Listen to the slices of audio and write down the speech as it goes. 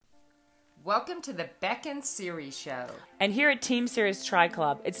Welcome to the Beck and Siri Show. And here at Team Sirius Tri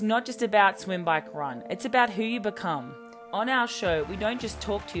Club, it's not just about swim, bike, run. It's about who you become. On our show, we don't just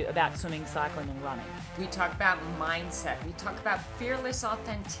talk to you about swimming, cycling, and running. We talk about mindset. We talk about fearless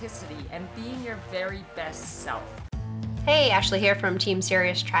authenticity and being your very best self. Hey, Ashley here from Team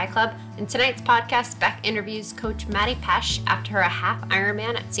Sirius Tri Club. In tonight's podcast, Beck interviews Coach Maddie Pesch after a half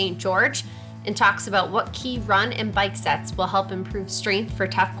Ironman at St. George and talks about what key run and bike sets will help improve strength for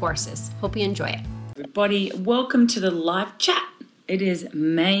tough courses. Hope you enjoy it. Everybody, welcome to the live chat. It is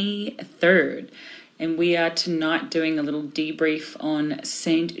May 3rd, and we are tonight doing a little debrief on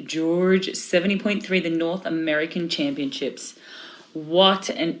St. George 70.3, the North American Championships.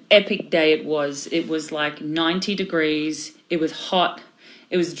 What an epic day it was. It was like 90 degrees. It was hot.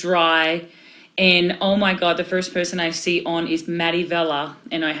 It was dry. And oh my God, the first person I see on is Matty Vella.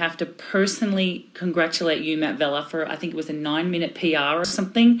 And I have to personally congratulate you, Matt Vella, for I think it was a 9-minute PR or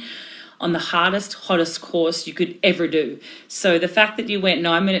something on the hardest, hottest course you could ever do. So the fact that you went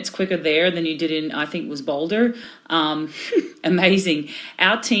 9 minutes quicker there than you did in, I think it was Boulder, amazing.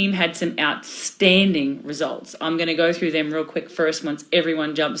 Our team had some outstanding results. I'm going to go through them real quick first once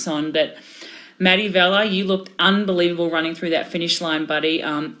everyone jumps on. But Matty Vella, you looked unbelievable running through that finish line, buddy.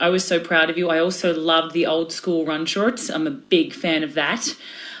 I was so proud of you. I also loved the old school run shorts. I'm a big fan of that.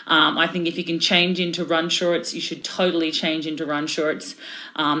 I think if you can change into run shorts, you should totally change into run shorts.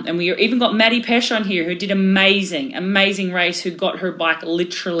 And we even got Maddie Pesch on here, who did amazing race, who got her bike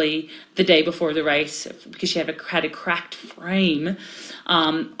literally the day before the race because she had a cracked frame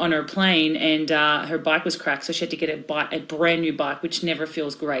on her plane, and her bike was cracked, so she had to get a brand new bike, which never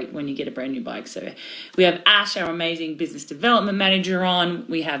feels great when you get a brand new bike. So we have Ash, our amazing business development manager, on.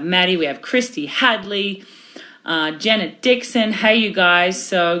 We have Maddie, we have Christy Hadley, Janet Dixon. Hey, you guys.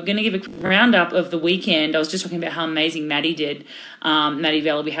 So going to give a roundup of the weekend. I was just talking about how amazing Maddie did. Maddie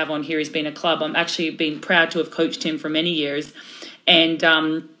Vella we have on here. He's been a club. I'm actually been proud to have coached him for many years. And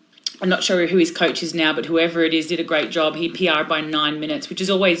I'm not sure who his coach is now, but whoever it is did a great job. He PR'd by 9 minutes, which is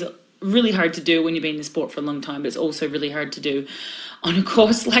always really hard to do when you've been in the sport for a long time, but it's also really hard to do on a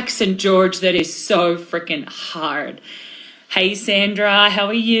course like St. George that is so freaking hard. Hey, Sandra, how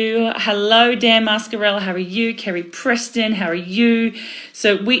are you? Hello, Dan Mascarella, how are you? Kerry Preston, how are you?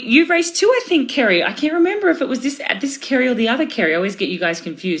 So you raced too, I think, Kerry. I can't remember if it was this Kerry or the other Kerry. I always get you guys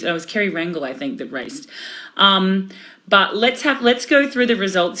confused. It was Kerry Rangel, I think, that raced. But let's go through the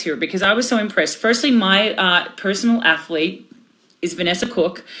results here because I was so impressed. Firstly, my personal athlete is Vanessa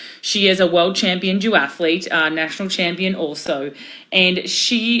Cook. She is a world champion duathlete, national champion also. And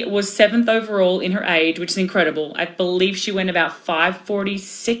she was 7th overall in her age, which is incredible. I believe she went about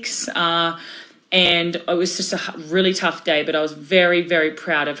 5:46. And it was just a really tough day, but I was very, very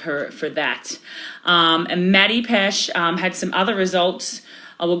proud of her for that. And Maddie Pesch had some other results.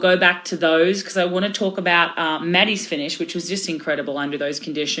 I will go back to those because I want to talk about Maddie's finish, which was just incredible under those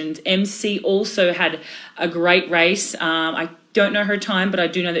conditions. MC also had a great race. I don't know her time, but I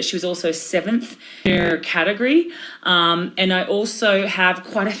do know that she was also 7th in her category. And I also have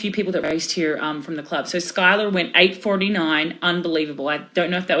quite a few people that raced here from the club. So Skylar went 8:49, unbelievable. I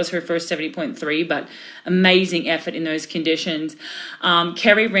don't know if that was her first 70.3, but amazing effort in those conditions.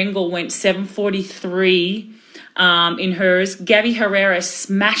 Kerry Ringel went 7:43. In hers. Gabby Herrera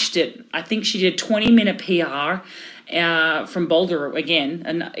smashed it. I think she did a 20-minute PR from Boulder again,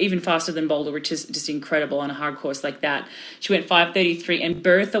 and even faster than Boulder, which is just incredible on a hard course like that. She went 5:33, and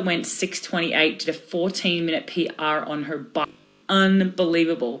Bertha went 6:28, did a 14-minute PR on her bike.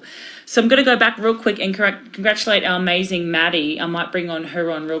 Unbelievable. So I'm going to go back real quick and congratulate our amazing Maddie. I might bring her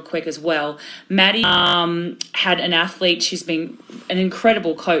on real quick as well. Maddie had an athlete. She's been an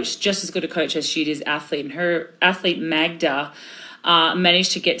incredible coach, just as good a coach as she is athlete. And her athlete, Magda,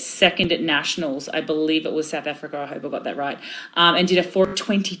 managed to get 2nd at nationals. I believe it was South Africa. I hope I got that right. And did a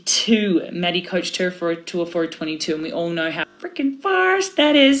 4:22. Maddie coached her to a 4:22. And we all know how freaking fast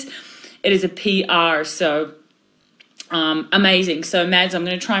that is. It is a PR. So amazing. So Mads, I'm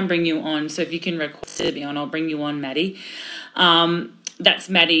going to try and bring you on. So if you can request to be on, I'll bring you on, Maddie. That's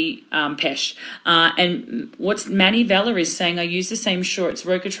Maddie Pesch. And what's Maddie Vella is saying, I use the same shorts,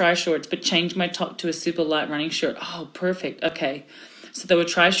 Roca Tri shorts, but changed my top to a super light running shirt. Oh, perfect. Okay. So they were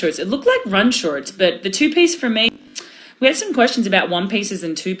Tri shorts. It looked like run shorts, but the 2-piece for me, we had some questions about 1-pieces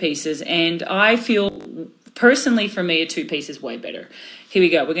and 2-pieces, and I feel personally for me a 2-piece is way better. Here we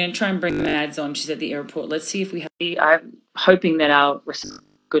go. We're going to try and bring Mads on. She's at the airport. Let's see if we have. I'm hoping that our reception is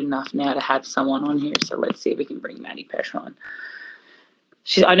good enough now to have someone on here. So let's see if we can bring Maddie Pesch on.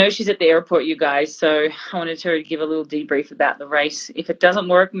 I know she's at the airport, you guys. So I wanted her to give a little debrief about the race. If it doesn't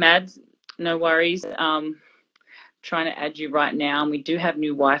work, Mads, no worries. trying to add you right now, and we do have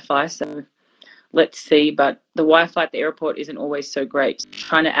new Wi-Fi, so let's see. But the Wi-Fi at the airport isn't always so great.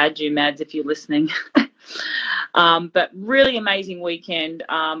 Trying to add you, Mads, if you're listening. But really amazing weekend.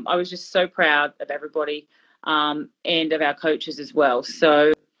 I was just so proud of everybody and of our coaches as well.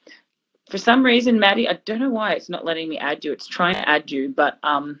 So for some reason, Maddie, I don't know why it's not letting me add you. It's trying to add you, but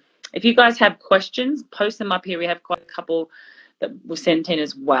if you guys have questions, post them up here. We have quite a couple that were sent in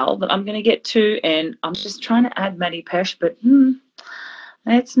as well that I'm going to get to, and I'm just trying to add Maddie Pesh, but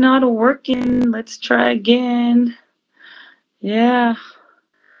it's not working. Let's try again. Yeah,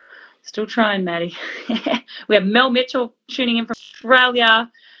 still trying, Maddie. We have Mel Mitchell tuning in from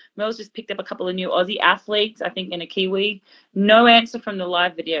Australia. Mel's just picked up a couple of new Aussie athletes, I think, and a Kiwi. No answer from the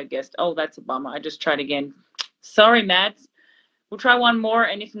live video guest. Oh, that's a bummer. I just tried again. Sorry, Mads. We'll try one more,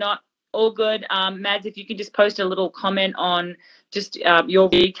 and if not, all good. Mads, if you can just post a little comment on just your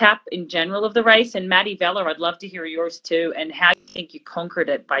recap in general of the race. And Maddie Vella, I'd love to hear yours too, and how you think you conquered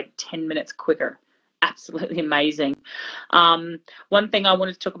it by 10 minutes quicker. Absolutely amazing. One thing I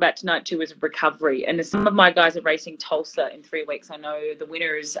wanted to talk about tonight too is recovery. And some of my guys are racing Tulsa in 3 weeks. I know the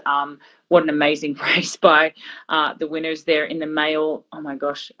winners, what an amazing race by the winners there in the male. Oh my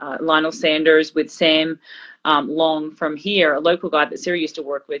gosh, Lionel Sanders with Sam Long from here, a local guy that Sarah used to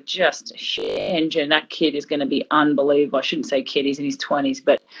work with, just a shit engine. That kid is going to be unbelievable. I shouldn't say kid, he's in his 20s,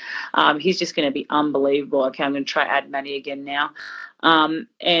 but he's just going to be unbelievable. Okay, I'm going to try add Maddie again now. And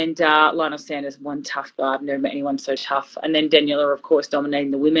Lionel Sanders, one tough guy. I've never met anyone so tough. And then Daniela, of course,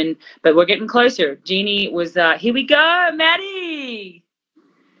 dominating the women. But we're getting closer. Jeannie was, here we go, Maddie.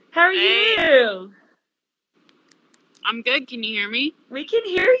 How are you? I'm good. Can you hear me? We can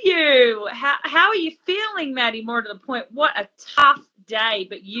hear you. How are you feeling, Maddie? More to the point, what a tough day,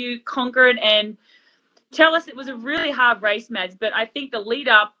 but you conquered. And tell us, it was a really hard race, Mads, but I think the lead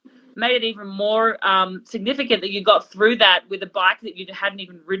up made it even more significant that you got through that with a bike that you hadn't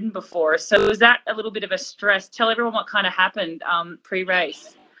even ridden before. So was that a little bit of a stress? Tell everyone what kind of happened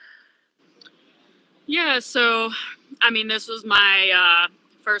pre-race. Yeah, so, I mean, this was my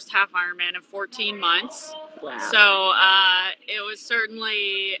first half Ironman in 14 months. Wow. So it was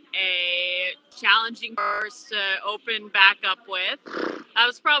certainly a challenging course to open back up with. That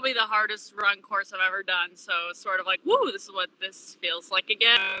was probably the hardest run course I've ever done. So it's sort of like, woo, this is what this feels like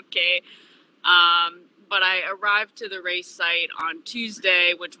again. Okay. But I arrived to the race site on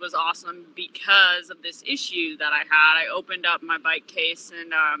Tuesday, which was awesome because of this issue that I had. I opened up my bike case and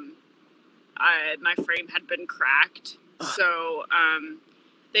my frame had been cracked. So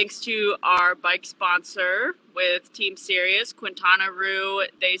thanks to our bike sponsor with Team Sirius, Quintana Roo,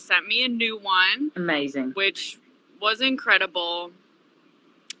 they sent me a new one. Amazing. Which was incredible.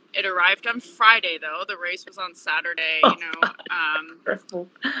 It arrived on Friday, though. The race was on Saturday, you know.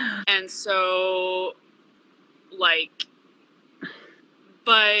 And so,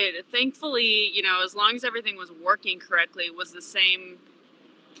 but thankfully, you know, as long as everything was working correctly, it was the same,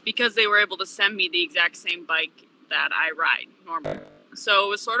 because they were able to send me the exact same bike that I ride normally. So it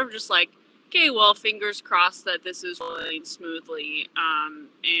was sort of just like, okay, well, fingers crossed that this is rolling smoothly.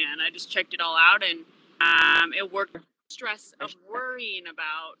 And I just checked it all out, and it worked. Stress of worrying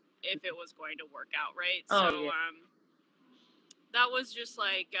about if it was going to work out, right? That was just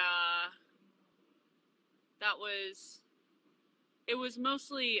like, it was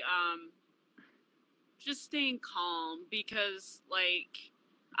mostly just staying calm, because like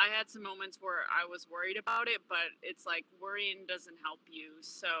I had some moments where I was worried about it, but it's like worrying doesn't help you.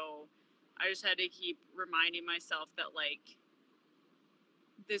 So I just had to keep reminding myself that like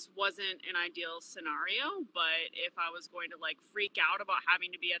this wasn't an ideal scenario, but if I was going to like freak out about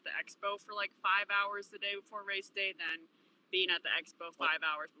having to be at the expo for like 5 hours the day before race day, then being at the expo 5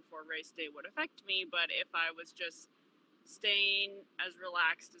 hours before race day would affect me. But if I was just staying as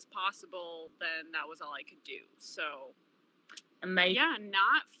relaxed as possible, then that was all I could do. So amazing. Yeah,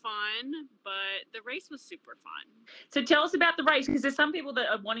 not fun, but the race was super fun. So tell us about the race, because there's some people that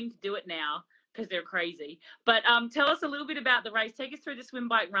are wanting to do it now because they're crazy. But tell us a little bit about the race. Take us through the swim,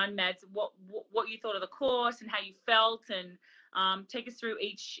 bike, run, Mads. What you thought of the course and how you felt, and take us through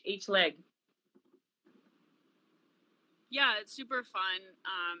each leg. Yeah, it's super fun.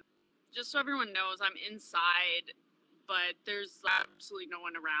 Just so everyone knows, I'm inside, but there's absolutely no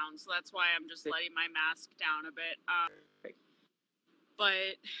one around, so that's why I'm just letting my mask down a bit.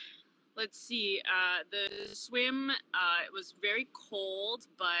 But let's see, the swim, it was very cold,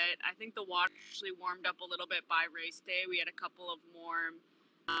 but I think the water actually warmed up a little bit by race day. We had a couple of warm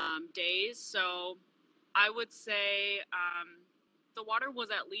days, so I would say the water was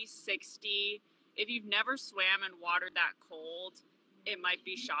at least 60. If you've never swam in water that cold, it might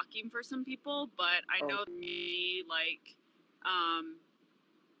be shocking for some people, but I know me, like,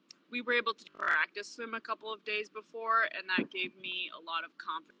 we were able to practice swim a couple of days before, and that gave me a lot of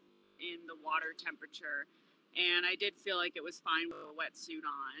confidence in the water temperature. And I did feel like it was fine with a wetsuit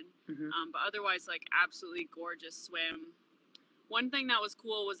on. But otherwise, like, absolutely gorgeous swim. One thing that was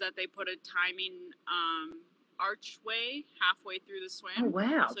cool was that they put a timing archway halfway through the swim. Oh,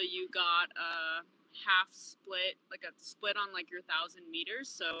 wow. So you got a half split, like a split on like your 1,000 meters.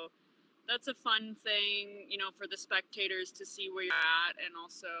 So that's a fun thing, you know, for the spectators to see where you're at, and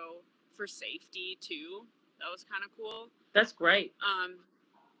also for safety too. That was kind of cool. That's great.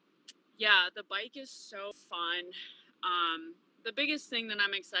 Yeah, the bike is so fun. The biggest thing that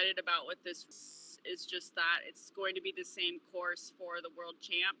I'm excited about with this is just that it's going to be the same course for the world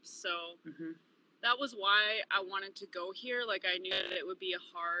champs. So that was why I wanted to go here. Like, I knew that it would be a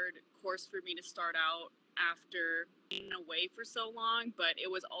hard course for me to start out after being away for so long, but it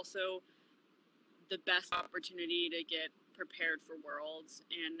was also the best opportunity to get prepared for Worlds.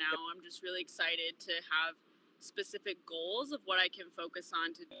 And now I'm just really excited to have specific goals of what I can focus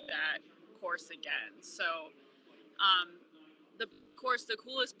on to do that course again. So the course, the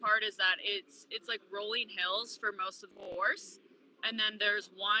coolest part is that it's like rolling hills for most of the course, and then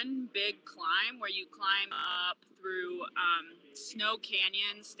there's one big climb where you climb up through Snow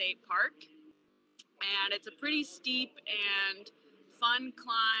Canyon State Park, and it's a pretty steep and fun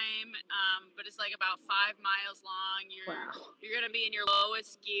climb, but it's like about 5 miles long. You're gonna be in your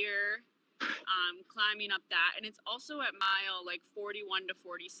lowest gear, climbing up that, and it's also at mile like 41 to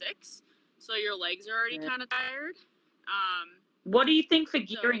 46, so your legs are already kind of tired. What do you think for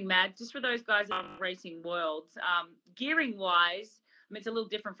gearing, Matt? Just for those guys that are racing Worlds, gearing wise, I mean, it's a little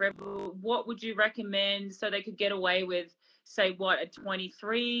different for everyone. What would you recommend so they could get away with, say, what, a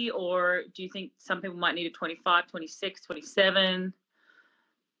 23, or do you think some people might need a 25, 26, 27?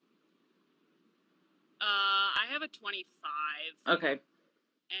 I have a 25. Okay.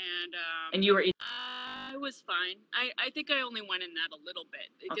 And you were in. I was fine. I think I only went in that a little bit.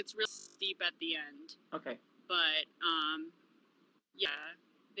 It gets real steep at the end. Okay. But yeah,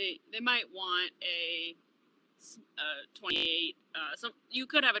 they might want a 28. So you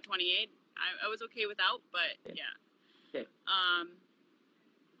could have a 28. I was okay without, but yeah. Okay.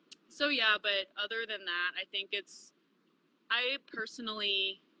 So yeah, but other than that, I think I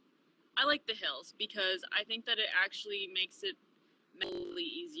personally like the hills because I think that it actually makes it mentally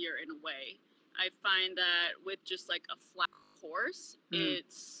easier in a way. I find that with just like a flat course,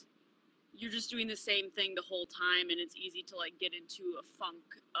 you're just doing the same thing the whole time, and it's easy to like get into a funk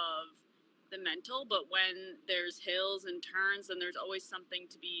of the mental. But when there's hills and turns, then there's always something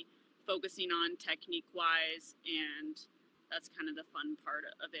to be focusing on technique wise, and that's kind of the fun part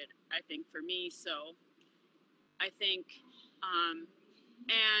of it, I think, for me. So I think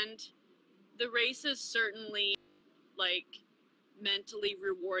and the race is certainly like mentally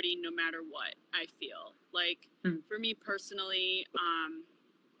rewarding no matter what. I feel like for me personally,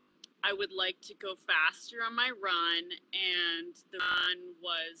 I would like to go faster on my run, and the run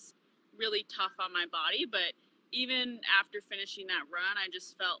was really tough on my body, but even after finishing that run, I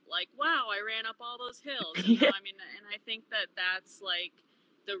just felt like, wow, I ran up all those hills. You know? I mean, and I think that that's like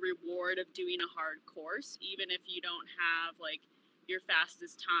the reward of doing a hard course, even if you don't have like your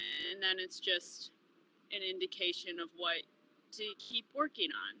fastest time, and then it's just an indication of what to keep working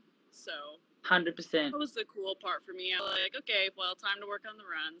on. So 100%. That was the cool part for me. I was like, okay, well, time to work on the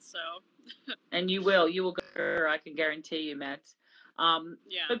run. So and you will go, I can guarantee you, Matt.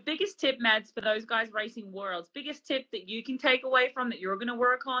 yeah. But biggest tip, Mads, for those guys racing Worlds, biggest tip that you can take away from that you're going to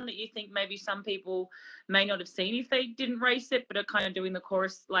work on, that you think maybe some people may not have seen if they didn't race it, but are kind of doing the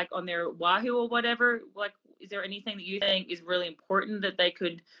course like on their Wahoo or whatever. Like, is there anything that you think is really important that they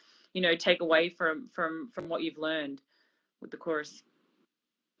could, you know, take away from what you've learned with the course?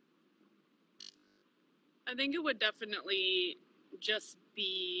 I think it would definitely just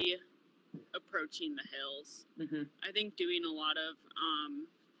be approaching the hills. I think doing a lot of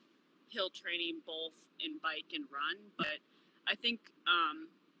hill training both in bike and run, but I think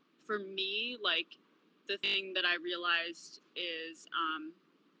for me, like, the thing that I realized is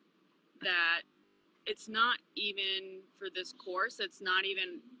that it's not even for this course, it's not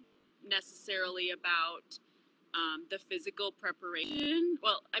even necessarily about the physical preparation.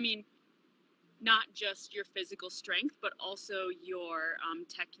 Well, I mean, not just your physical strength, but also your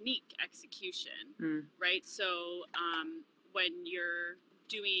technique execution, right? So when you're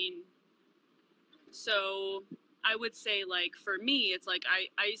doing, so I would say, like, for me, it's like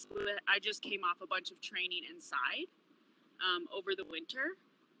I just came off a bunch of training inside over the winter.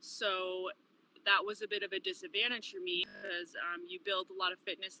 So that was a bit of a disadvantage for me because you build a lot of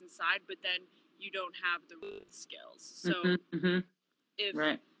fitness inside, but then you don't have the root skills. So if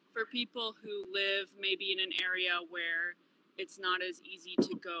Right. for people who live maybe in an area where it's not as easy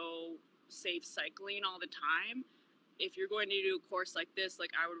to go safe cycling all the time, if you're going to do a course like this,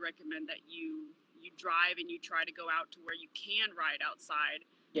 like I would recommend that you drive and you try to go out to where you can ride outside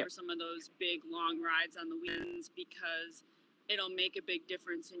for some of those big long rides on the weekends, because it'll make a big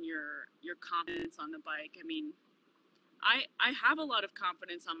difference in your confidence on the bike. I mean, I have a lot of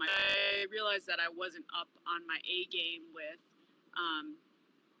confidence on I realized that I wasn't up on my A game with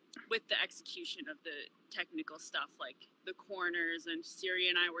the execution of the technical stuff, like the corners, and Siri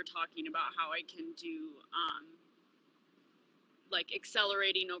and I were talking about how I can do like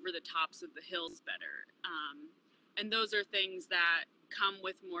accelerating over the tops of the hills better. And those are things that come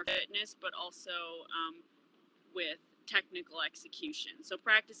with more fitness, but also with technical execution. So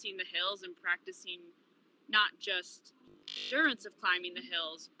practicing the hills and practicing not just endurance of climbing the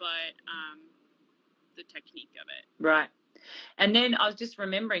hills, but the technique of it. Right. And then I was just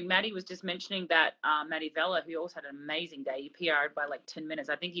remembering, Maddie was just mentioning that Maddie Vella, who also had an amazing day, he PR'd by like 10 minutes.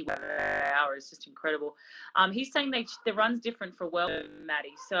 I think he went an hour. It's just incredible. He's saying the run's different for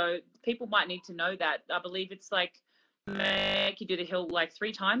Maddie. So people might need to know that. I believe it's like you do the hill like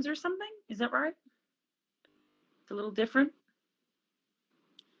 3 times or something. Is that right? It's a little different.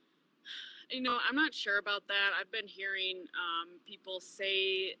 You know, I'm not sure about that. I've been hearing people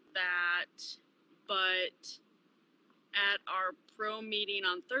say that, but at our pro meeting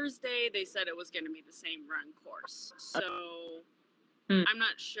on Thursday, they said it was going to be the same run course. So I'm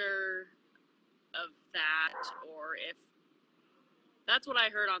not sure of that, or if that's what I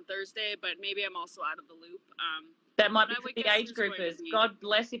heard on Thursday, but maybe I'm also out of the loop. That might be for the age groupers. God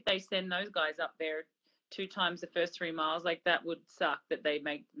bless if they send those guys up there 2 times the first 3 miles. Like, that would suck that they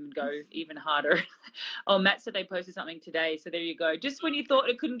make them go even harder. Oh, Matt said they posted something today. So there you go. Just when you thought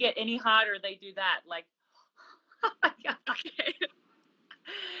it couldn't get any harder, they do that. Like, oh my God.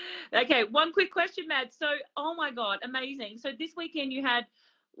 Okay, one quick question, Matt. So, oh my God, amazing. So this weekend you had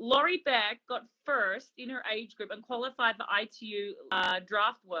Laurie Beck got first in her age group and qualified for ITU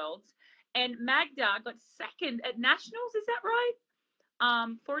Draft Worlds, and Magda got second at Nationals. Is that right?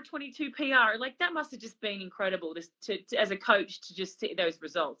 4:22 PR. Like, that must have just been incredible to as a coach to just see those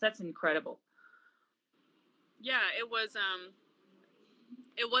results. That's incredible. Yeah, it was.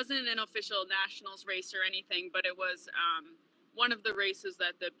 It wasn't an official nationals race or anything, but it was one of the races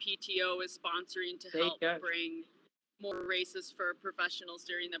that the PTO is sponsoring to help bring more races for professionals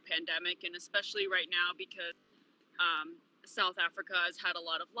during the pandemic, and especially right now because South Africa has had a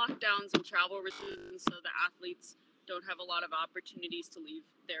lot of lockdowns and travel restrictions, so the athletes don't have a lot of opportunities to leave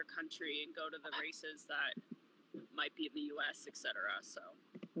their country and go to the races that might be in the US, etc. So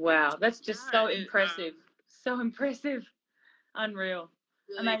wow, that's just so impressive. So impressive. Unreal.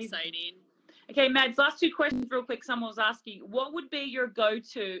 Really amazing. Exciting. Okay, Mads, last 2 questions real quick. Someone was asking, what would be your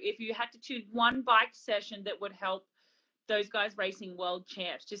go-to if you had to choose one bike session that would help those guys racing world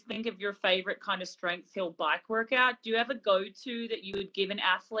champs? Just think of your favorite kind of strength hill bike workout. Do you have a go-to that you would give an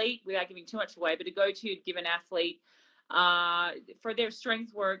athlete, without giving too much away, but a go-to you'd give an athlete for their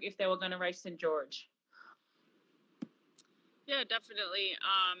strength work if they were going to race St. George? Yeah, definitely.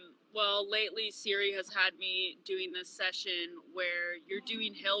 Well, lately Siri has had me doing this session where you're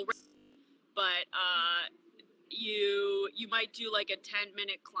doing hill, but you might do like a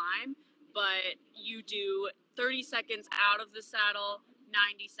 10-minute climb, but you do 30 seconds out of the saddle,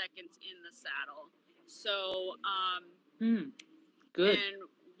 90 seconds in the saddle. So good. And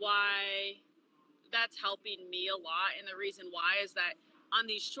why that's helping me a lot, and the reason why is that on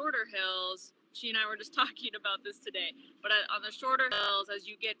these shorter hills, she and I were just talking about this today, but on the shorter hills, as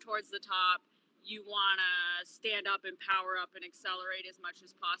you get towards the top, you want to stand up and power up and accelerate as much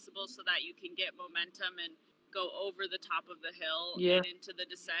as possible so that you can get momentum and go over the top of the hill and into the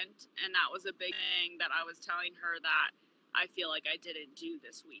descent. And that was a big thing that I was telling her that I feel like I didn't do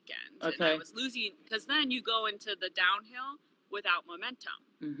this weekend. Okay. And I was losing, because then you go into the downhill without momentum.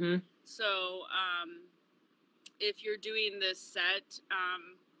 Mm-hmm. So if you're doing this set,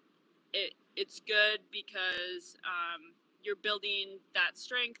 it's good because you're building that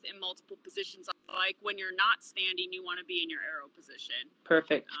strength in multiple positions. Like when you're not standing, you want to be in your arrow position.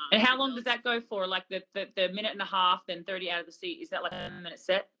 Perfect. And how long does that go for? Like the minute and a half, then 30 out of the seat. Is that like a minute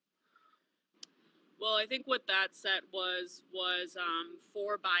set? Well, I think what that set was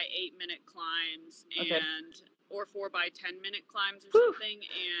 4 by 8 minute climbs or 4 by 10 minute climbs or something.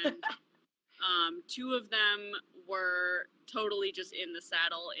 And 2 of them were totally just in the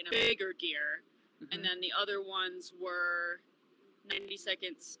saddle in a bigger gear. Mm-hmm. And then the other ones were 90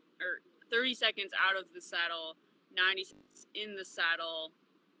 seconds or 30 seconds out of the saddle, 90 seconds in the saddle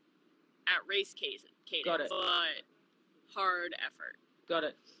at race cadence. Got it. But hard effort. Got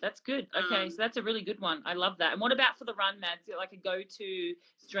it. That's good. Okay, so that's a really good one. I love that. And what about for the run, Mads? Like a go-to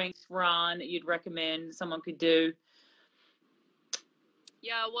strength run that you'd recommend someone could do?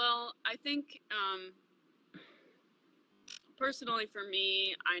 Yeah, well, I think personally for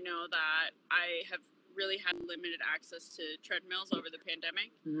me, I know that I have really had limited access to treadmills over the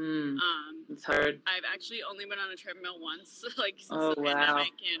pandemic. It's hard. I've actually only been on a treadmill once, like since Oh, the wow.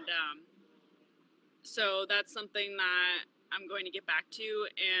 pandemic, and so that's something that I'm going to get back to,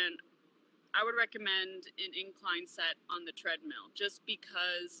 and I would recommend an incline set on the treadmill, just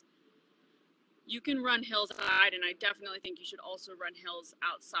because you can run hills outside, and I definitely think you should also run hills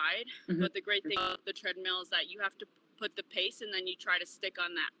outside. Mm-hmm. But the great thing about the treadmill is that you have to put the pace, and then you try to stick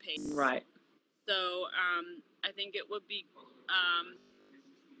on that pace. Right. So I think it would be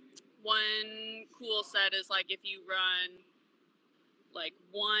one cool set is like if you run like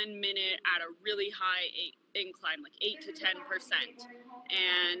 1 minute at a really high incline, like 8 to 10%,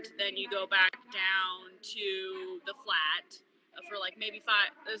 and then you go back down to the flat for like maybe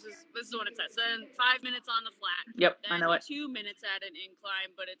 5. This is what it says. Then 5 minutes on the flat. Yep, then I know it. 2 minutes at an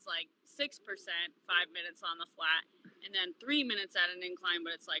incline, but it's like 6%. 5 minutes on the flat, and then 3 minutes at an incline,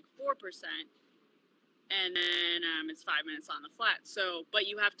 but it's like 4%. And then it's 5 minutes on the flat. So, but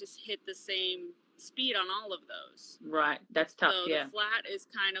you have to hit the same speed on all of those. Right, that's tough. So yeah. the flat is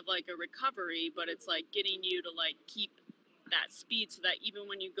kind of like a recovery, but it's like getting you to like keep that speed so that even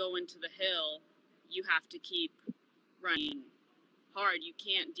when you go into the hill, you have to keep running hard. You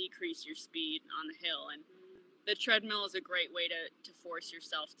can't decrease your speed on the hill, and the treadmill is a great way to force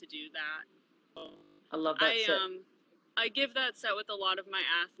yourself to do that. I love that set. I give that set with a lot of my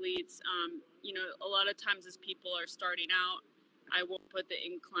athletes. You know, a lot of times as people are starting out, I won't put the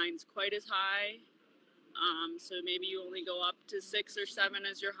inclines quite as high. So maybe you only go up to 6 or 7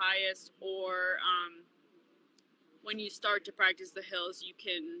 as your highest, or when you start to practice the hills, you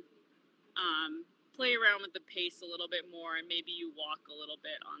can play around with the pace a little bit more, and maybe you walk a little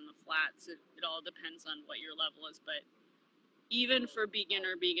bit on the flats. It all depends on what your level is, but even for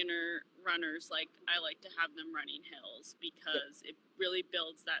beginner runners, like I like to have them running hills because it really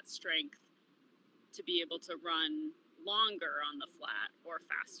builds that strength to be able to run longer on the flat or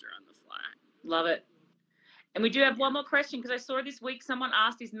faster on the flat. Love it. And we do have one more question, because I saw this week someone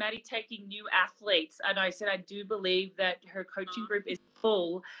asked, is Maddie taking new athletes? And I said, I do believe that her coaching group is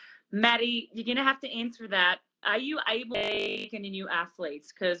full. Maddie, you're going to have to answer that. Are you able to take any new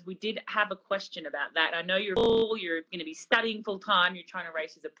athletes? Because we did have a question about that. I know you're full, you're going to be studying full time, you're trying to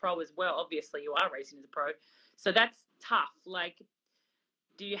race as a pro as well. Obviously, you are racing as a pro. So that's tough. Like,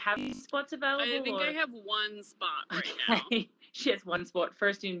 do you have any spots available? I think I have one spot right now. She has one spot.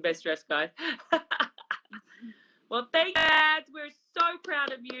 First in, best dressed, guys. Well, thank you, Mads. We're so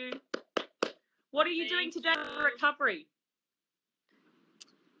proud of you. What are you doing today for recovery?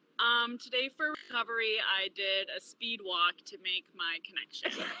 Today for recovery, I did a speed walk to make my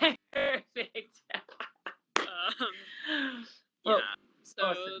connection. Perfect. Yeah. So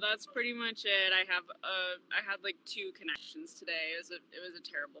awesome. That's pretty much it. I had like 2 connections today. It was a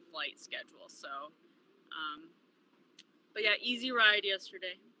terrible flight schedule. So, but yeah, easy ride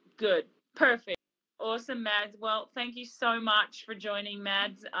yesterday. Good. Perfect. Awesome, Mads. Well, thank you so much for joining,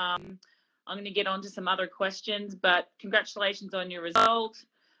 Mads. I'm going to get on to some other questions, but congratulations on your result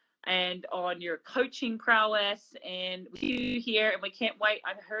and on your coaching prowess, and with you here, and we can't wait.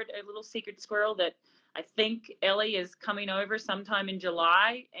 I've heard a little secret squirrel that I think Ellie is coming over sometime in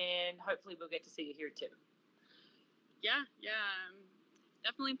July, and hopefully we'll get to see you here too. Yeah, I'm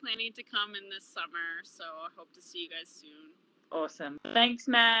definitely planning to come in this summer, so I hope to see you guys soon. Awesome. Thanks,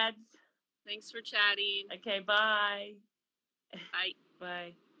 Mads. Thanks for chatting. Okay, bye. Bye.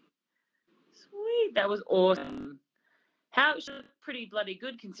 Bye. Sweet, that was awesome. How she looked pretty bloody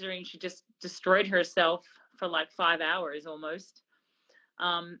good considering she just destroyed herself for like 5 hours almost.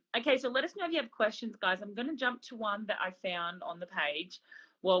 Okay, so let us know if you have questions, guys. I'm going to jump to one that I found on the page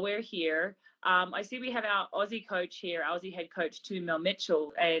while we're here. I see we have our Aussie coach here, our Aussie head coach, Mel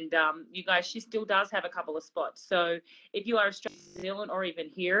Mitchell, and you guys, she still does have a couple of spots. So if you are Australian, New Zealand, or even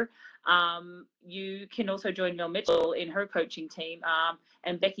here, you can also join Mel Mitchell in her coaching team.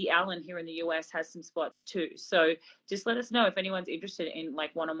 And Becky Allen here in the US has some spots too. So just let us know if anyone's interested in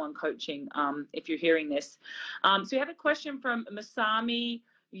like one-on-one coaching, if you're hearing this. So we have a question from Masami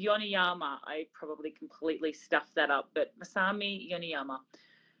Yoniyama. I probably completely stuffed that up, but Masami Yoniyama.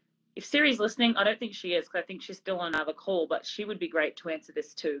 If Siri's listening, I don't think she is, because I think she's still on another call, but she would be great to answer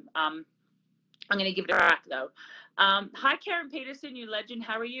this too. I'm going to give it a crack, though. Hi, Karen Peterson, you legend.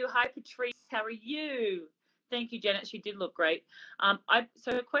 How are you? Hi, Patrice. How are you? Thank you, Janet. She did look great.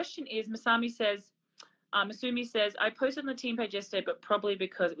 So her question is, Masumi says, Masumi says, I posted on the team page yesterday, but probably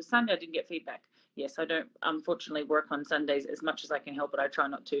because it was Sunday, I didn't get feedback. Yes, I don't, unfortunately, work on Sundays as much as I can help, but I try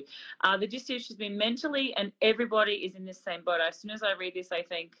not to. The gist is she's been mentally, and everybody is in this same boat. As soon as I read this, I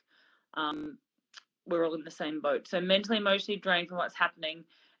think we're all in the same boat. So mentally, emotionally drained from what's happening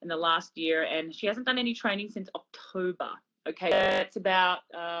in the last year, and she hasn't done any training since October. Okay, that's about,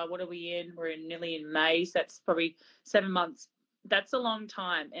 what are we in? We're nearly in May, so that's probably 7 months. That's a long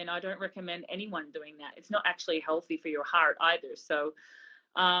time, and I don't recommend anyone doing that. It's not actually healthy for your heart either. So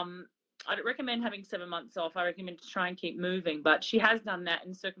I don't recommend having 7 months off. I recommend to try and keep moving, but she has done that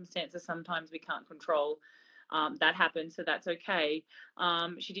in circumstances sometimes we can't control. That happened, so that's okay.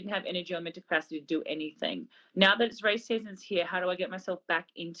 She didn't have energy or mental capacity to do anything. Now that it's race season's here, how do I get myself back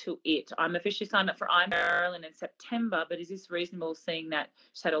into it? I'm officially signed up for Ireland in September, but is this reasonable seeing that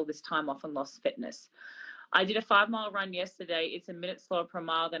she's had all this time off and lost fitness? I did a 5-mile run yesterday. It's a minute slower per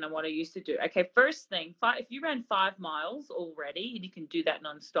mile than what I used to do. Okay, first thing, if you ran 5 miles already and you can do that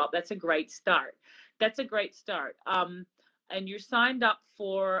nonstop, that's a great start. That's a great start. And you're signed up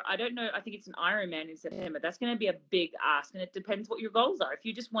for, I don't know, I think it's an Ironman in September. That's going to be a big ask, and it depends what your goals are. If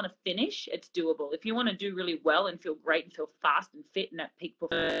you just want to finish, it's doable. If you want to do really well and feel great and feel fast and fit and at peak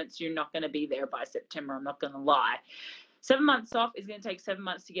performance, you're not going to be there by September. I'm not going to lie. 7 months off is going to take 7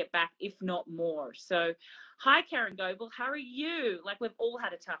 months to get back, if not more. So, hi, Karen Goebel. How are you? Like, we've all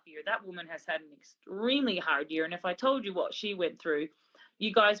had a tough year. That woman has had an extremely hard year. And if I told you what she went through,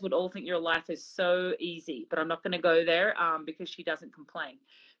 you guys would all think your life is so easy. But I'm not going to go there because she doesn't complain.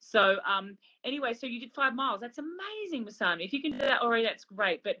 So, anyway, so you did 5 miles. That's amazing, Masami. If you can do that already, that's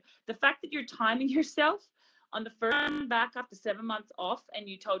great. But the fact that you're timing yourself on the first run back after 7 months off and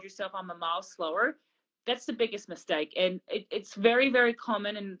you told yourself I'm a mile slower, that's the biggest mistake. And it's very, very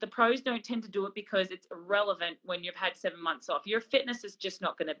common. And the pros don't tend to do it because it's irrelevant when you've had 7 months off. Your fitness is just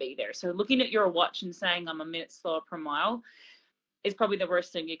not going to be there. So looking at your watch and saying I'm a minute slower per mile is probably the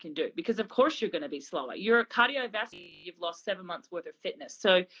worst thing you can do, because of course you're going to be slower. You're cardiovascular, you've lost 7 months worth of fitness.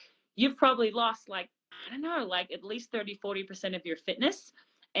 So you've probably lost, like, I don't know, like at least 30-40% of your fitness.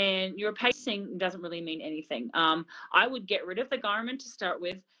 And your pacing doesn't really mean anything. I would get rid of the Garmin to start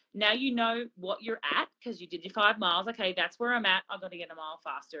with. Now you know what you're at because you did your 5 miles. Okay, that's where I'm at. I've got to get a mile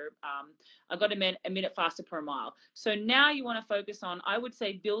faster. I've got a minute faster per mile. So now you want to focus on, I would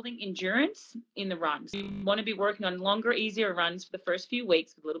say, building endurance in the runs. You want to be working on longer, easier runs for the first few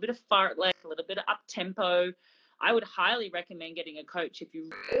weeks with a little bit of fartlek, a little bit of up tempo. I would highly recommend getting a coach if you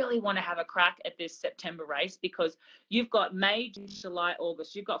really want to have a crack at this September race, because you've got May, June, July,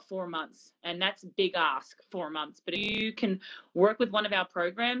 August. You've got 4 months, and that's a big ask, 4 months. But if you can work with one of our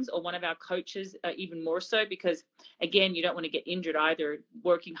programs or one of our coaches, even more so, because, again, you don't want to get injured either,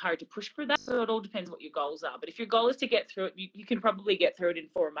 working hard to push for that. So it all depends what your goals are. But if your goal is to get through it, you can probably get through it in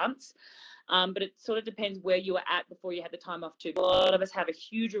 4 months. But it sort of depends where you were at before you had the time off too. A lot of us have a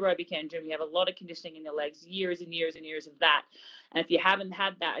huge aerobic engine. We have a lot of conditioning in the legs, years and years and years of that. And if you haven't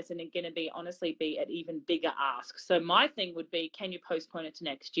had that, it's going to honestly be an even bigger ask. So my thing would be, can you postpone it to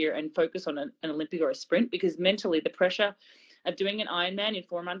next year and focus on an Olympic or a sprint? Because mentally, the pressure of doing an Ironman in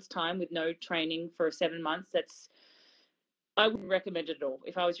 4 months' time with no training for 7 months, I wouldn't recommend it at all.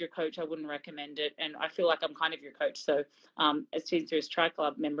 If I was your coach, I wouldn't recommend it. And I feel like I'm kind of your coach. So as Team Series Tri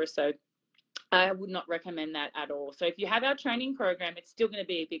Club member, so I would not recommend that at all. So if you have our training program, it's still going to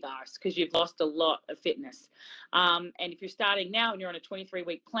be a big ask because you've lost a lot of fitness. And if you're starting now and you're on a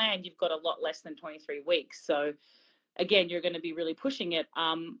 23-week plan, you've got a lot less than 23 weeks. So again, you're going to be really pushing it.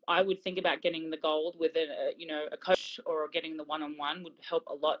 I would think about getting the gold with a coach, or getting the one-on-one would help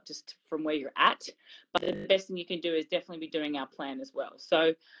a lot just from where you're at. But the best thing you can do is definitely be doing our plan as well.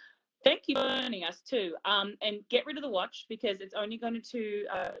 So thank you for learning us too. And get rid of the watch, because it's only going to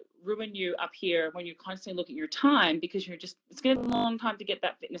ruin you up here when you're constantly looking at your time, because it's going to be a long time to get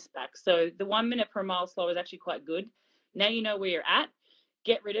that fitness back. So the 1 minute per mile slower is actually quite good. Now you know where you're at.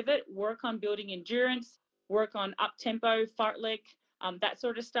 Get rid of it. Work on building endurance. Work on up tempo, fartlek, that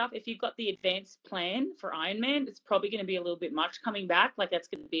sort of stuff. If you've got the advanced plan for Ironman, it's probably going to be a little bit much coming back. Like, that's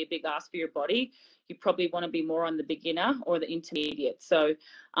going to be a big ask for your body. You probably want to be more on the beginner or the intermediate. So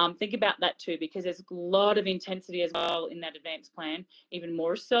think about that too, because there's a lot of intensity as well in that advanced plan, even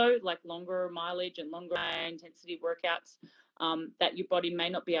more so, like longer mileage and longer intensity workouts that your body may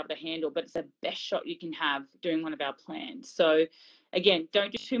not be able to handle, but it's the best shot you can have doing one of our plans. So again,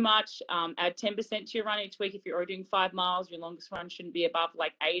 don't do too much. Add 10% to your run each week. If you're already doing 5 miles, your longest run shouldn't be above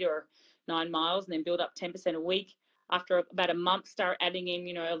like 8 or 9 miles, and then build up 10% a week. after about a month, start adding in,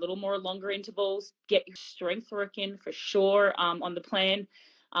 you know, a little more longer intervals, get your strength work in for sure on the plan.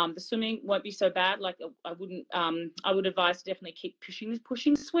 The swimming won't be so bad. Like I would advise to definitely keep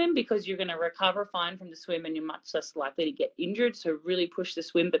pushing swim, because you're going to recover fine from the swim and you're much less likely to get injured. So really push the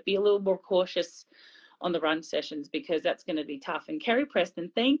swim, but be a little more cautious on the run sessions, because that's going to be tough. And Kerry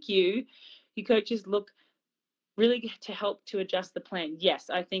Preston, thank you. You coaches look really to help to adjust the plan. Yes,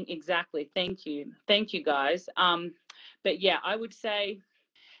 I think exactly. Thank you guys. But yeah, I would say,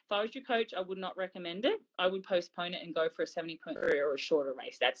 if I was your coach, I would not recommend it. I would postpone it and go for a 70.3 or a shorter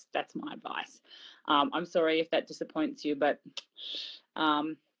race. That's my advice. I'm sorry if that disappoints you, but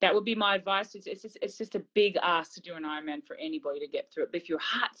that would be my advice. It's just a big ask to do an Ironman for anybody to get through it. But if your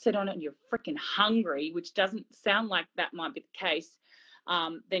heart's set on it and you're freaking hungry, which doesn't sound like that might be the case,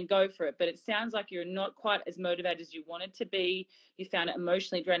 then go for it. But it sounds like you're not quite as motivated as you wanted to be. You found it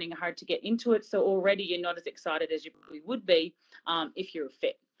emotionally draining and hard to get into it. So already you're not as excited as you probably would be if you're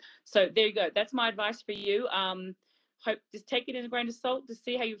fit. So there you go. That's my advice for you. Hope just take it in a grain of salt to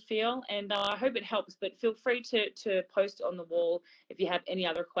see how you feel, and I hope it helps. But feel free to post on the wall if you have any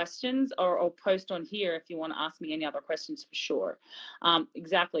other questions, or post on here if you want to ask me any other questions for sure.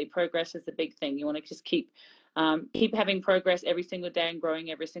 Exactly, progress is the big thing. You want to just keep having progress every single day and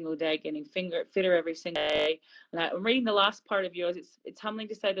growing every single day, getting fitter every single day. And I'm reading the last part of yours. It's humbling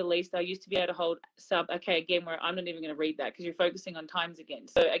to say the least. I used to be able to hold sub. Okay, again, where I'm not even going to read that because you're focusing on times again.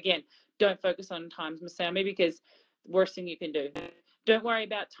 So again, don't focus on times, Masami, because the worst thing you can do. Don't worry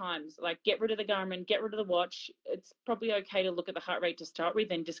about times. Like, get rid of the Garmin, get rid of the watch. It's probably okay to look at the heart rate to start with,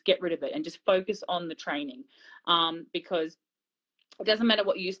 and just get rid of it and just focus on the training, because it doesn't matter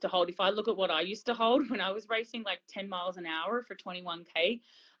what you used to hold. If I look at what I used to hold when I was racing like 10 miles an hour for 21K,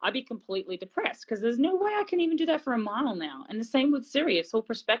 I'd be completely depressed, because there's no way I can even do that for a mile now. And the same with Siri. It's all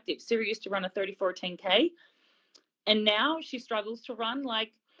perspective. Siri used to run a 34 10K, and now she struggles to run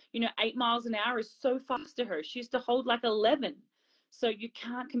like, 8 miles an hour is so fast to her. She used to hold like 11. So you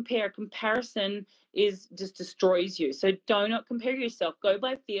can't compare. Comparison just destroys you. So do not compare yourself. Go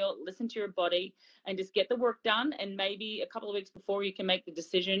by feel, listen to your body, and just get the work done. And maybe a couple of weeks before you can make the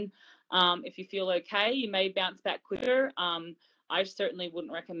decision. If you feel okay, you may bounce back quicker. I certainly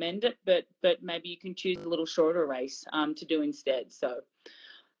wouldn't recommend it, but maybe you can choose a little shorter race to do instead. So.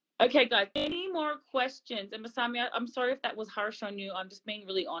 Okay, guys, any more questions? And Masami, I'm sorry if that was harsh on you. I'm just being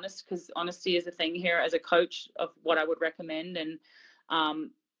really honest, because honesty is a thing here as a coach of what I would recommend. And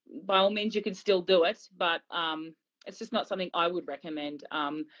by all means, you can still do it, but it's just not something I would recommend,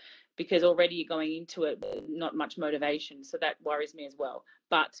 because already you're going into it with not much motivation. So that worries me as well.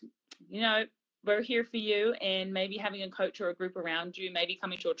 But, we're here for you, and maybe having a coach or a group around you, maybe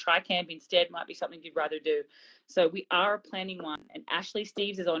coming to a tri camp instead might be something you'd rather do. So we are planning one, and Ashley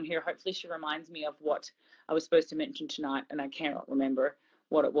Steves is on here. Hopefully she reminds me of what I was supposed to mention tonight, and I cannot remember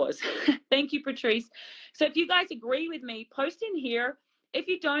what it was. Thank you, Patrice. So if you guys agree with me, post in here. If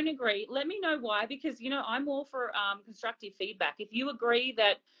you don't agree, let me know why, because, I'm all for constructive feedback. If you agree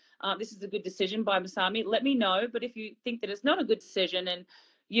that this is a good decision by Masami, let me know. But if you think that it's not a good decision and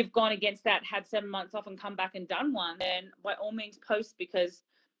you've gone against that, had 7 months off and come back and done one, then by all means post, because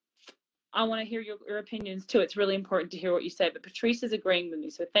I want to hear your opinions too. It's really important to hear what you say. But Patrice is agreeing with me.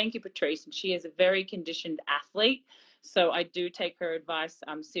 So thank you, Patrice. And she is a very conditioned athlete. So I do take her advice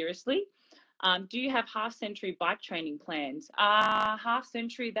seriously. Do you have half century bike training plans? Half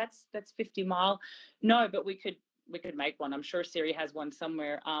century, that's 50 mile. No, but we could make one. I'm sure Siri has one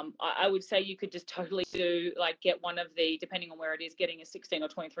somewhere. I would say you could just totally do, like, get one of the, depending on where it is, getting a 16 or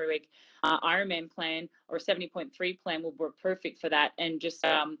 23 week Ironman plan or a 70.3 plan will work perfect for that. And just,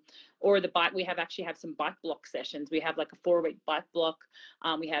 or the bike, we actually have some bike block sessions. We have like a 4-week bike block.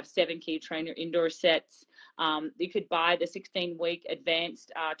 We have 7 key trainer indoor sets. You could buy the 16-week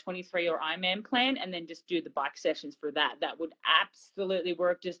advanced 23 or Ironman plan and then just do the bike sessions for that. That would absolutely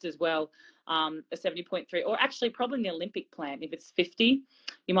work just as well. A 70.3, or actually probably an Olympic plan. If it's 50,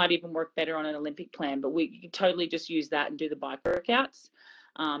 you might even work better on an Olympic plan, but you can totally just use that and do the bike workouts.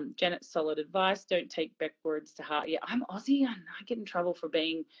 Janet's solid advice: don't take backwards to heart. Yeah, I'm Aussie and I get in trouble for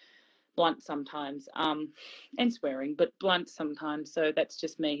being blunt sometimes, and swearing, but blunt sometimes. So that's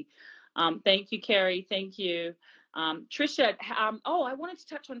just me. Thank you, Kerry. Thank you. Trisha, I wanted to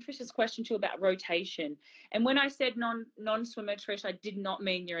touch on Trisha's question too about rotation. And when I said non-swimmer, Trish, I did not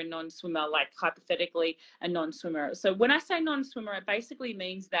mean you're a non-swimmer, like hypothetically a non-swimmer. So when I say non-swimmer, it basically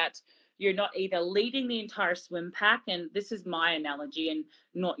means that you're not either leading the entire swim pack, and this is my analogy and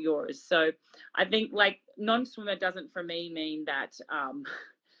not yours. So I think, like, non-swimmer doesn't for me mean that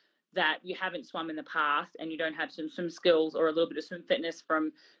that you haven't swum in the past and you don't have some swim skills or a little bit of swim fitness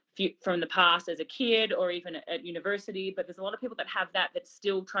from from the past as a kid or even at university, but there's a lot of people that have that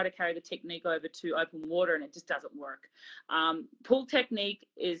still try to carry the technique over to open water, and it just doesn't work. Pool technique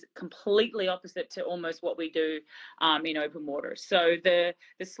is completely opposite to almost what we do in open water. So the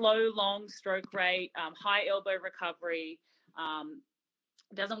slow, long stroke rate, high elbow recovery,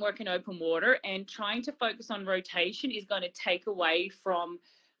 doesn't work in open water, and trying to focus on rotation is going to take away from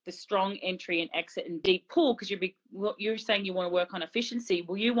the strong entry and exit and deep pool, because you're saying you want to work on efficiency.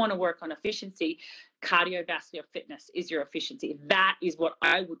 Well, you want to work on efficiency. Cardiovascular fitness is your efficiency. That is what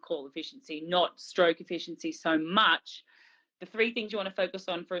I would call efficiency, not stroke efficiency so much. The three things you want to focus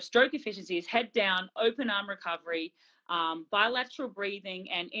on for a stroke efficiency is head down, open arm recovery, bilateral breathing,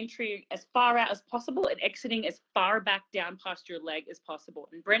 and entry as far out as possible and exiting as far back down past your leg as possible.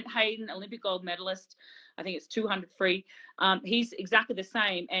 And Brent Hayden, Olympic gold medalist, I think it's 200 free, he's exactly the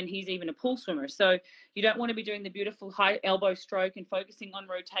same, and he's even a pool swimmer. So you don't want to be doing the beautiful high elbow stroke and focusing on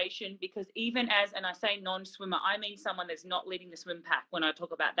rotation, because even as, and I say non-swimmer, I mean someone that's not leading the swim pack when I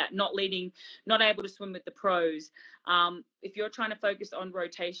talk about that, not able to swim with the pros. If you're trying to focus on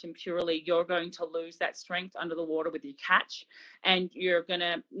rotation purely, you're going to lose that strength under the water with your catch, and you're going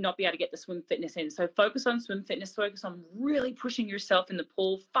to not be able to get the swim fitness in. So focus on swim fitness, focus on really pushing yourself in the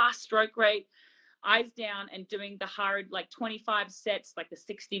pool, fast stroke rate, eyes down, and doing the hard, like 25 sets, like the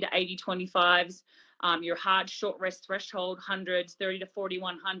 60 to 80 25s, your hard short rest threshold, hundreds, 30 to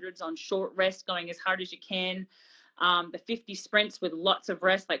 41 hundreds on short rest, going as hard as you can. The 50 sprints with lots of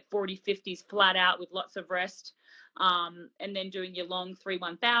rest, like 40 50s flat out with lots of rest. And then doing your long 3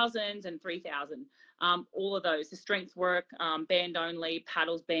 1000s and 3000. All of those, the strength work, band only,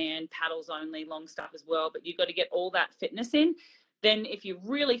 paddles band, paddles only, long stuff as well. But you've got to get all that fitness in. Then if you're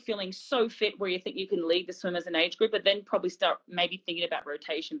really feeling so fit where you think you can lead the swim as an age group, but then probably start maybe thinking about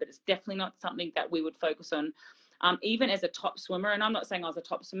rotation. But it's definitely not something that we would focus on. Even as a top swimmer, and I'm not saying I was a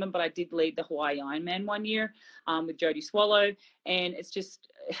top swimmer, but I did lead the Hawaii Ironman one year with Jodie Swallow, and it's just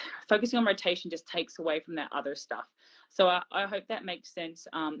focusing on rotation just takes away from that other stuff. So I hope that makes sense,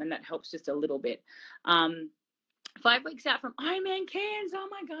 and that helps just a little bit. 5 weeks out from Ironman Cairns, oh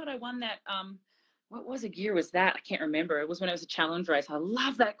my God, I won that. What was a year was that? I can't remember. It was when it was a challenge race. I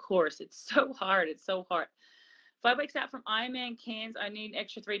love that course. It's so hard. It's so hard. 5 weeks out from Ironman Cairns, I need an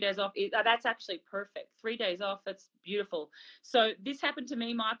extra 3 days off. That's actually perfect. 3 days off, that's beautiful. So this happened to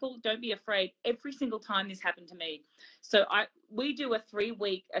me, Michael. Don't be afraid. Every single time this happened to me. So we do a 3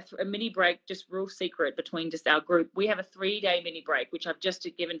 week, a mini break, just real secret between just our group. We have a 3-day mini break, which I've just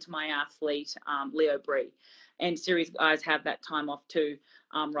given to my athlete, Leo Bree. And series guys have that time off too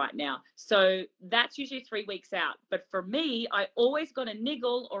right now. So that's usually 3 weeks out. But for me, I always got a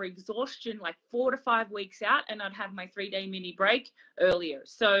niggle or exhaustion like 4 to 5 weeks out, and I'd have my 3-day mini break earlier.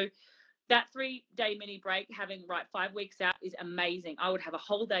 So that 3-day mini break, having 5 weeks out, is amazing. I would have a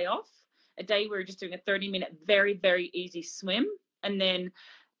whole day off, a day where we're just doing a 30-minute, very, very easy swim, and then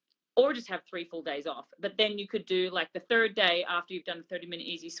or just have 3 full days off. But then you could do like the third day after you've done a 30-minute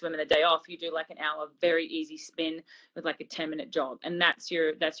easy swim and the day off, you do like an hour very easy spin with like a 10-minute jog. And that's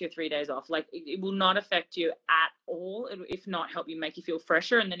your 3 days off. Like it will not affect you at all. It will, if not, help you, make you feel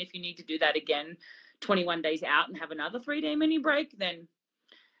fresher. And then if you need to do that again 21 days out and have another 3-day mini break, then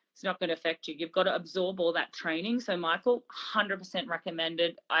it's not going to affect you. You've got to absorb all that training. So Michael, 100%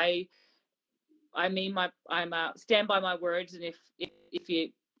 recommended. I mean, I'm stand by my words. And if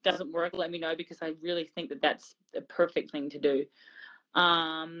you doesn't work, let me know, because I really think that that's a perfect thing to do.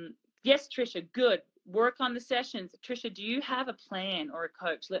 Yes, Trisha, good. Work on the sessions. Trisha, do you have a plan or a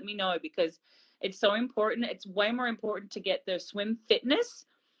coach? Let me know, because it's so important. It's way more important to get the swim fitness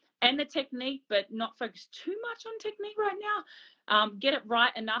and the technique, but not focus too much on technique right now. Get it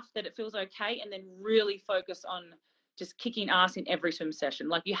right enough that it feels okay, and then really focus on just kicking ass in every swim session.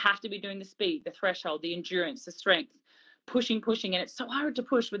 Like you have to be doing the speed, the threshold, the endurance, the strength, pushing, and it's so hard to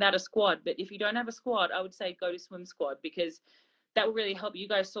push without a squad. But if you don't have a squad, I would say go to swim squad, because that will really help. You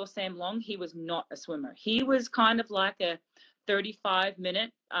guys saw Sam Long. He was not a swimmer. He was kind of like a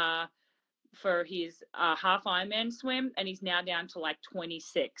 35-minute for his half Ironman swim, and he's now down to like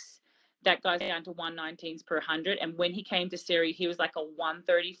 26. That goes down to 119s per 100. And when he came to series, he was like a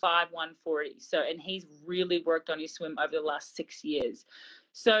 135, 140. So, and he's really worked on his swim over the last 6 years.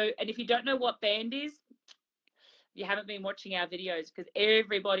 So, and if you don't know what band is, you haven't been watching our videos, because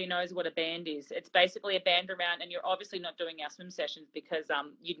everybody knows what a band is. It's basically a band around, and you're obviously not doing our swim sessions because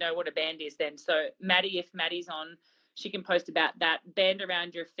you'd know what a band is then. So Maddie, if Maddie's on, she can post about that band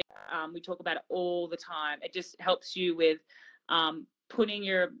around your feet. We talk about it all the time. It just helps you with putting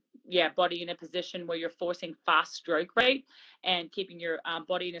your body in a position where you're forcing fast stroke rate and keeping your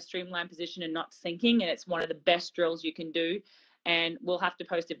body in a streamlined position and not sinking. And it's one of the best drills you can do. and we'll have to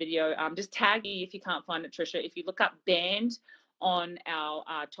post a video. Just tag me if you can't find it, Trisha. If you look up band on our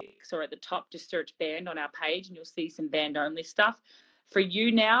topics, or at the top, just search band on our page and you'll see some band only stuff. For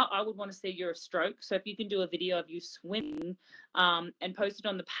you now, I would want to see your stroke. So if you can do a video of you swimming and post it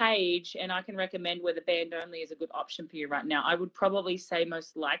on the page, and I can recommend whether band only is a good option for you right now. I would probably say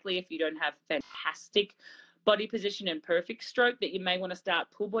most likely, if you don't have fantastic body position and perfect stroke, that you may want to start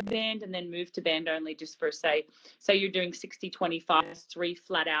pull boy band and then move to band only, just for say you're doing 60-25, 3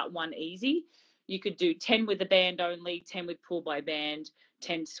 flat out, 1 easy. You could do 10 with the band only, 10 with pull by band,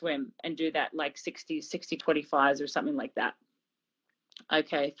 10 swim, and do that like 60-25s or something like that.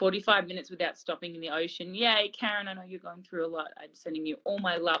 Okay, 45 minutes without stopping in the ocean. Yay, Karen, I know you're going through a lot. I'm sending you all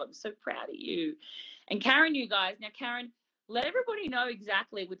my love. I'm so proud of you. And Karen, you guys, now Karen, let everybody know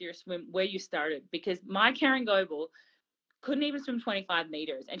exactly with your swim where you started, because my Karen Goebel couldn't even swim 25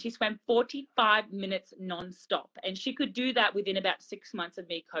 meters, and she swam 45 minutes nonstop. And she could do that within about 6 months of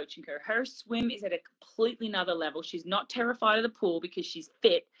me coaching her. Her swim is at a completely another level. She's not terrified of the pool because she's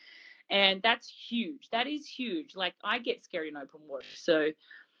fit. And that's huge. That is huge. Like, I get scared in open water. So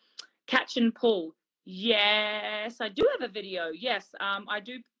catch and pull. Yes, I do have a video. Yes, I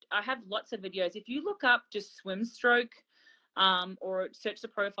do. I have lots of videos. If you look up just swim stroke or search the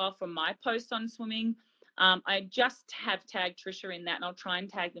profile from my post on swimming, I just have tagged Trisha in that, and I'll try and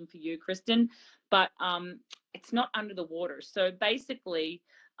tag them for you, Kristen. But it's not under the water. So basically,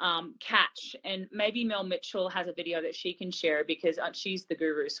 catch, and maybe Mel Mitchell has a video that she can share, because she's the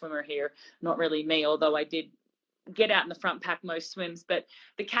guru swimmer here, not really me, although I did get out in the front pack most swims. But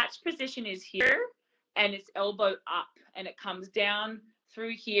the catch position is here, and it's elbow up, and it comes down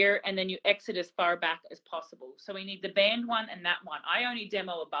through here, and then you exit as far back as possible. So we need the band one and that one. I only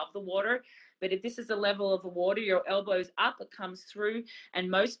demo above the water, but if this is the level of the water, your elbow's up, it comes through, and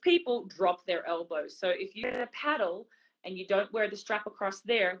most people drop their elbows. So if you get a paddle and you don't wear the strap across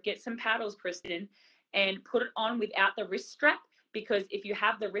there, get some paddles, Kristen, and put it on without the wrist strap, because if you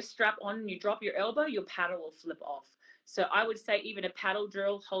have the wrist strap on and you drop your elbow, your paddle will flip off. So I would say even a paddle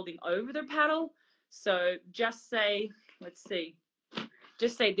drill holding over the paddle. So just say, let's see,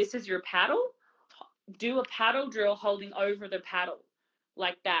 just say this is your paddle. Do a paddle drill holding over the paddle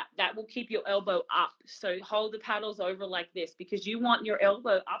like that. That will keep your elbow up. So hold the paddles over like this, because you want your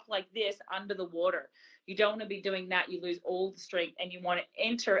elbow up like this under the water. You don't want to be doing that. You lose all the strength, and you want to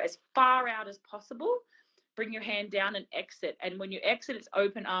enter as far out as possible. Bring your hand down and exit. And when you exit, it's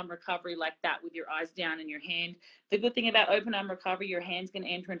open arm recovery like that, with your eyes down and your hand. The good thing about open arm recovery, your hand's going to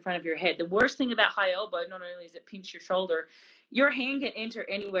enter in front of your head. The worst thing about high elbow, not only is it pinch your shoulder, your hand can enter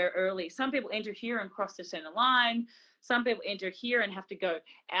anywhere early. Some people enter here and cross the center line. Some people enter here and have to go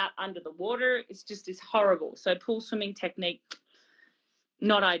out under the water. It's horrible. So pool swimming technique,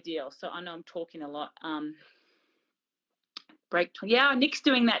 not ideal. So I know I'm talking a lot. Break. Yeah, Nick's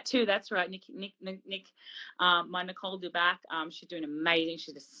doing that too. That's right. Nick. My Nicole Dubac. She's doing amazing.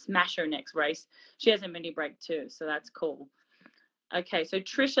 She's a smasher next race. She has a mini break too, so that's cool. Okay, so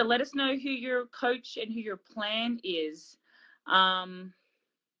Trisha, let us know who your coach and who your plan is.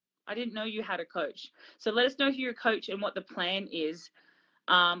 I didn't know you had a coach, so let us know who your coach and what the plan is.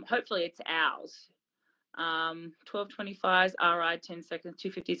 Hopefully it's ours. 1225s RI 10 seconds,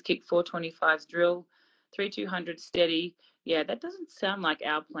 250s kick, 425s drill, 3 200 steady. Yeah, that doesn't sound like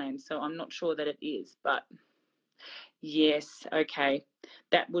our plan, so I'm not sure that it is, but yes, okay.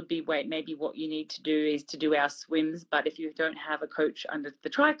 That would be maybe what you need to do is to do our swims, but if you don't have a coach under the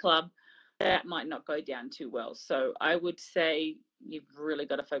Tri Club, that might not go down too well. So I would say you've really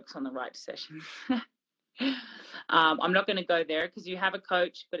got to focus on the right sessions. I'm not going to go there because you have a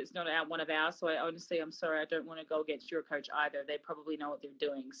coach, but it's not one of ours. So I'm sorry, I don't want to go against your coach either. They probably know what they're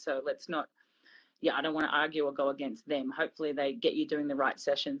doing. So let's not, I don't want to argue or go against them. Hopefully they get you doing the right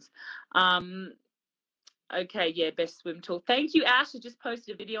sessions. Okay, yeah, best swim tool. Thank you, Ash. I just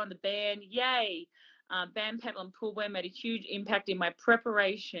posted a video on the band. Yay. Band, paddle, and pool wear made a huge impact in my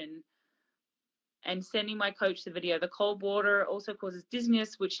preparation and sending my coach the video. The cold water also causes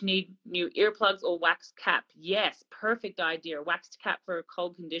dizziness, which need new earplugs or wax cap. Yes, perfect idea. Waxed cap for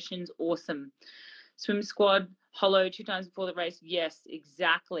cold conditions. Awesome. Swim squad, hollow 2 times before the race. Yes,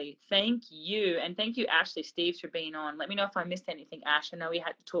 exactly. Thank you. And thank you, Ashley Steves, for being on. Let me know if I missed anything, Ash. I know we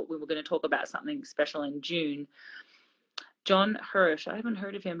were going to talk about something special in June. John Hirsch. I haven't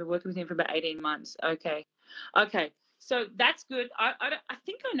heard of him. I've been working with him for about 18 months. Okay. So that's good. I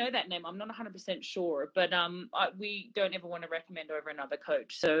think I know that name. I'm not 100% sure, but we don't ever want to recommend over another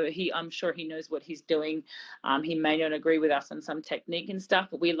coach. So I'm sure he knows what he's doing. He may not agree with us on some technique and stuff,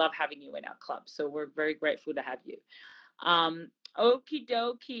 but we love having you in our club. So we're very grateful to have you. Okie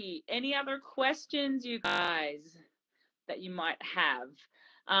dokie. Any other questions, you guys? that you might have,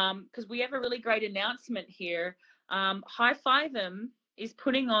 because we have a really great announcement here. High Five 'em is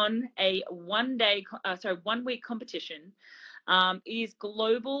putting on a 1 week competition. It is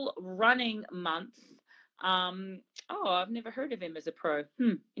Global Running Month. I've never heard of him as a pro.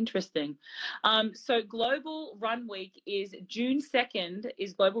 Interesting. So Global Run Week is June 2nd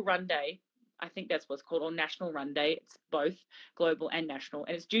is Global Run Day. I think that's what's called, or National Run Day. It's both global and national,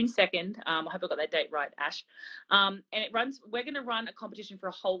 and it's June 2nd. I hope I got that date right, Ash. And we're going to run a competition for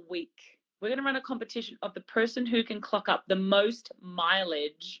a whole week. We're going to run a competition of the person who can clock up the most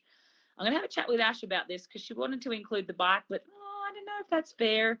mileage. I'm going to have a chat with Ash about this because she wanted to include the bike, but I don't know if that's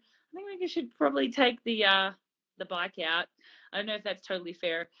fair. I think we should probably take the bike out. I don't know if that's totally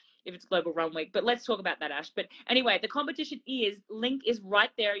fair if it's Global Run Week, but let's talk about that, Ash. But anyway, the competition link is right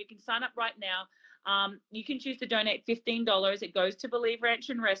there. You can sign up right now. You can choose to donate $15. It goes to Believe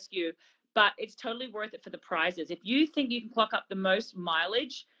Ranch and Rescue, but it's totally worth it for the prizes. If you think you can clock up the most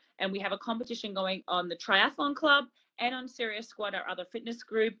mileage, and we have a competition going on the Triathlon Club and on Serious Squad, our other fitness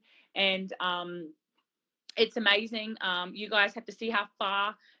group, and it's amazing. You guys have to see how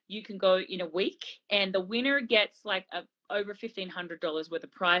far you can go in a week, and the winner gets like over $1,500 worth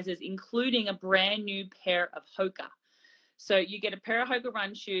of prizes, including a brand new pair of Hoka. So you get a pair of Hoka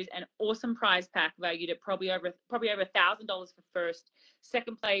run shoes, an awesome prize pack valued at probably over $1,000 for first.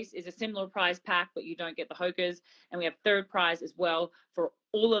 Second place is a similar prize pack, but you don't get the Hokas, and we have third prize as well for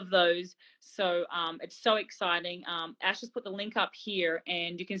all of those. So it's so exciting. Ash has put the link up here,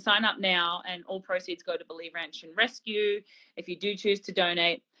 and you can sign up now, and all proceeds go to Believe Ranch and Rescue. If you do choose to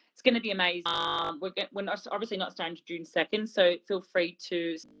donate, it's going to be amazing. We're obviously not starting to June 2nd, so feel free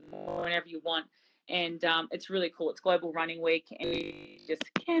to whenever you want. And it's really cool. It's Global Running Week, and we just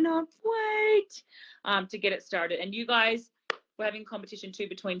cannot wait to get it started. And you guys, we're having competition too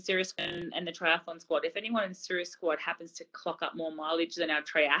between Serious and the Triathlon Squad. If anyone in Serious Squad happens to clock up more mileage than our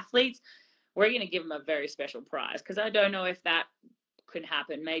triathletes, we're going to give them a very special prize, because I don't know if that could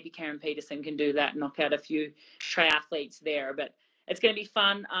happen. Maybe Karen Peterson can do that, knock out a few triathletes there, but it's going to be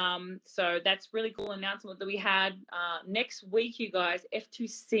fun. So that's really cool announcement that we had. Next week, you guys,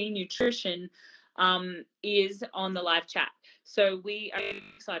 F2C Nutrition is on the live chat. So we are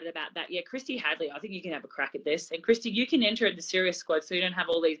excited about that. Yeah, Christy Hadley, I think you can have a crack at this. And Christy, you can enter the Serious Squad so you don't have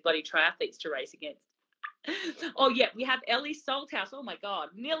all these bloody triathletes to race against. Oh, yeah, we have Ellie Salthouse. Oh, my God,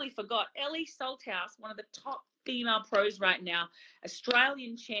 nearly forgot. Ellie Salthouse, one of the top female pros right now,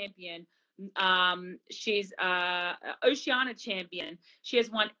 Australian champion. She's Oceania champion. She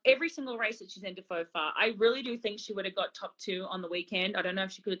has won every single race that she's entered so far. I really do think she would have got top 2 on the weekend. I don't know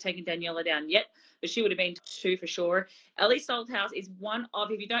if she could have taken Daniela down yet, but she would have been top 2 for sure. Ellie Salthouse is one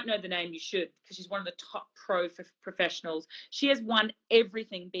of, if you don't know the name, you should, because she's one of the top professionals. She has won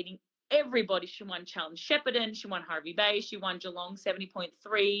everything, beating everybody. She won Challenge Shepparton, she won Harvey Bay, she won Geelong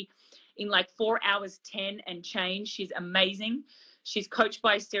 70.3 in like 4 hours 10 and change. She's amazing. She's coached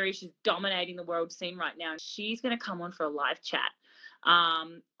by Siri. She's dominating the world scene right now. She's going to come on for a live chat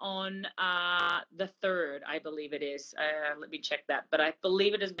on the 3rd, I believe it is. Let me check that. But I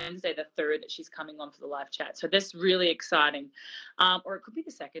believe it is Wednesday the 3rd that she's coming on for the live chat. So this is really exciting. Or it could be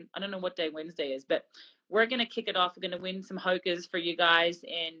the 2nd. I don't know what day Wednesday is. But we're going to kick it off. We're going to win some Hokas for you guys.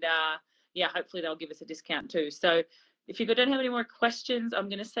 And, yeah, hopefully they'll give us a discount too. So if you don't have any more questions, I'm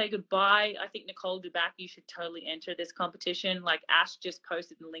going to say goodbye. I think Nicole Duback, you should totally enter this competition. Like Ash just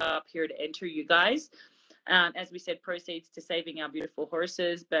posted the link up here to enter you guys. As we said, proceeds to saving our beautiful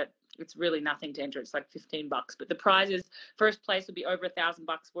horses, but it's really nothing to enter. It's like $15. But the prizes, first place will be over $1,000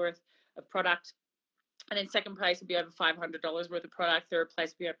 worth of product. And then second place will be over $500 worth of product. Third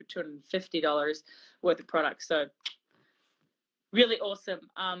place will be over $250 worth of product. So really awesome.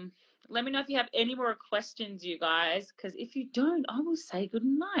 Let me know if you have any more questions, you guys, because if you don't, I will say good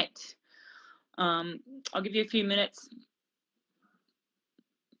night. I'll give you a few minutes.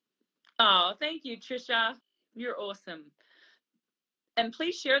 Oh, thank you, Trisha. You're awesome. And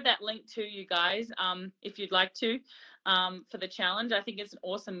please share that link to you guys if you'd like to for the challenge. I think it's an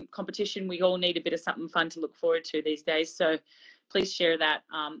awesome competition. We all need a bit of something fun to look forward to these days. So please share that.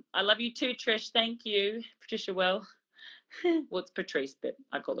 I love you too, Trish. Thank you, Patricia. Well, it's Patrice, but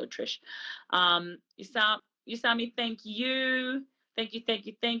I call her Trish. Usami, thank you. Thank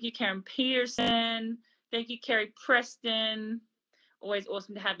you, Karen Peterson. Thank you, Carrie Preston. Always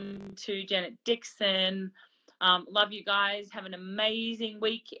awesome to have you too, Janet Dixon. Love you guys. Have an amazing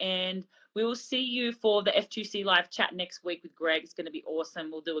week, and we will see you for the F2C live chat next week with Greg. It's going to be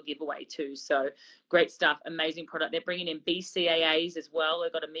awesome. We'll do a giveaway too. So great stuff. Amazing product. They're bringing in BCAAs as well.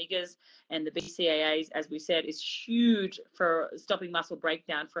 They've got Omegas, and the BCAAs, as we said, is huge for stopping muscle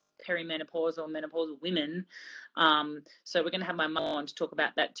breakdown for perimenopausal and menopausal women. So we're going to have my mum on to talk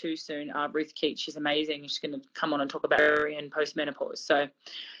about that too soon. Ruth Keats, she's amazing. She's going to come on and talk about her in postmenopause. So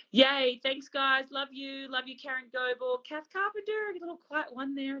yay, thanks guys. Love you, Karen Goebel. Kath Carpenter, a little quiet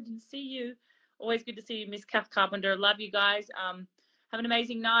one there. I didn't see you. Always good to see you, Miss Kath Carpenter. Love you guys. Have an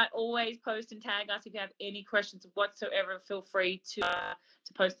amazing night. Always post and tag us if you have any questions whatsoever. Feel free to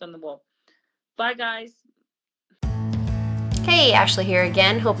post on the wall. Bye guys. Hey, Ashley here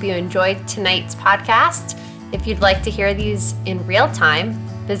again. Hope you enjoyed tonight's podcast. If you'd like to hear these in real time,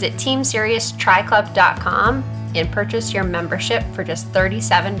 visit teamserioustriclub.com and purchase your membership for just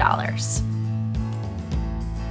 $37.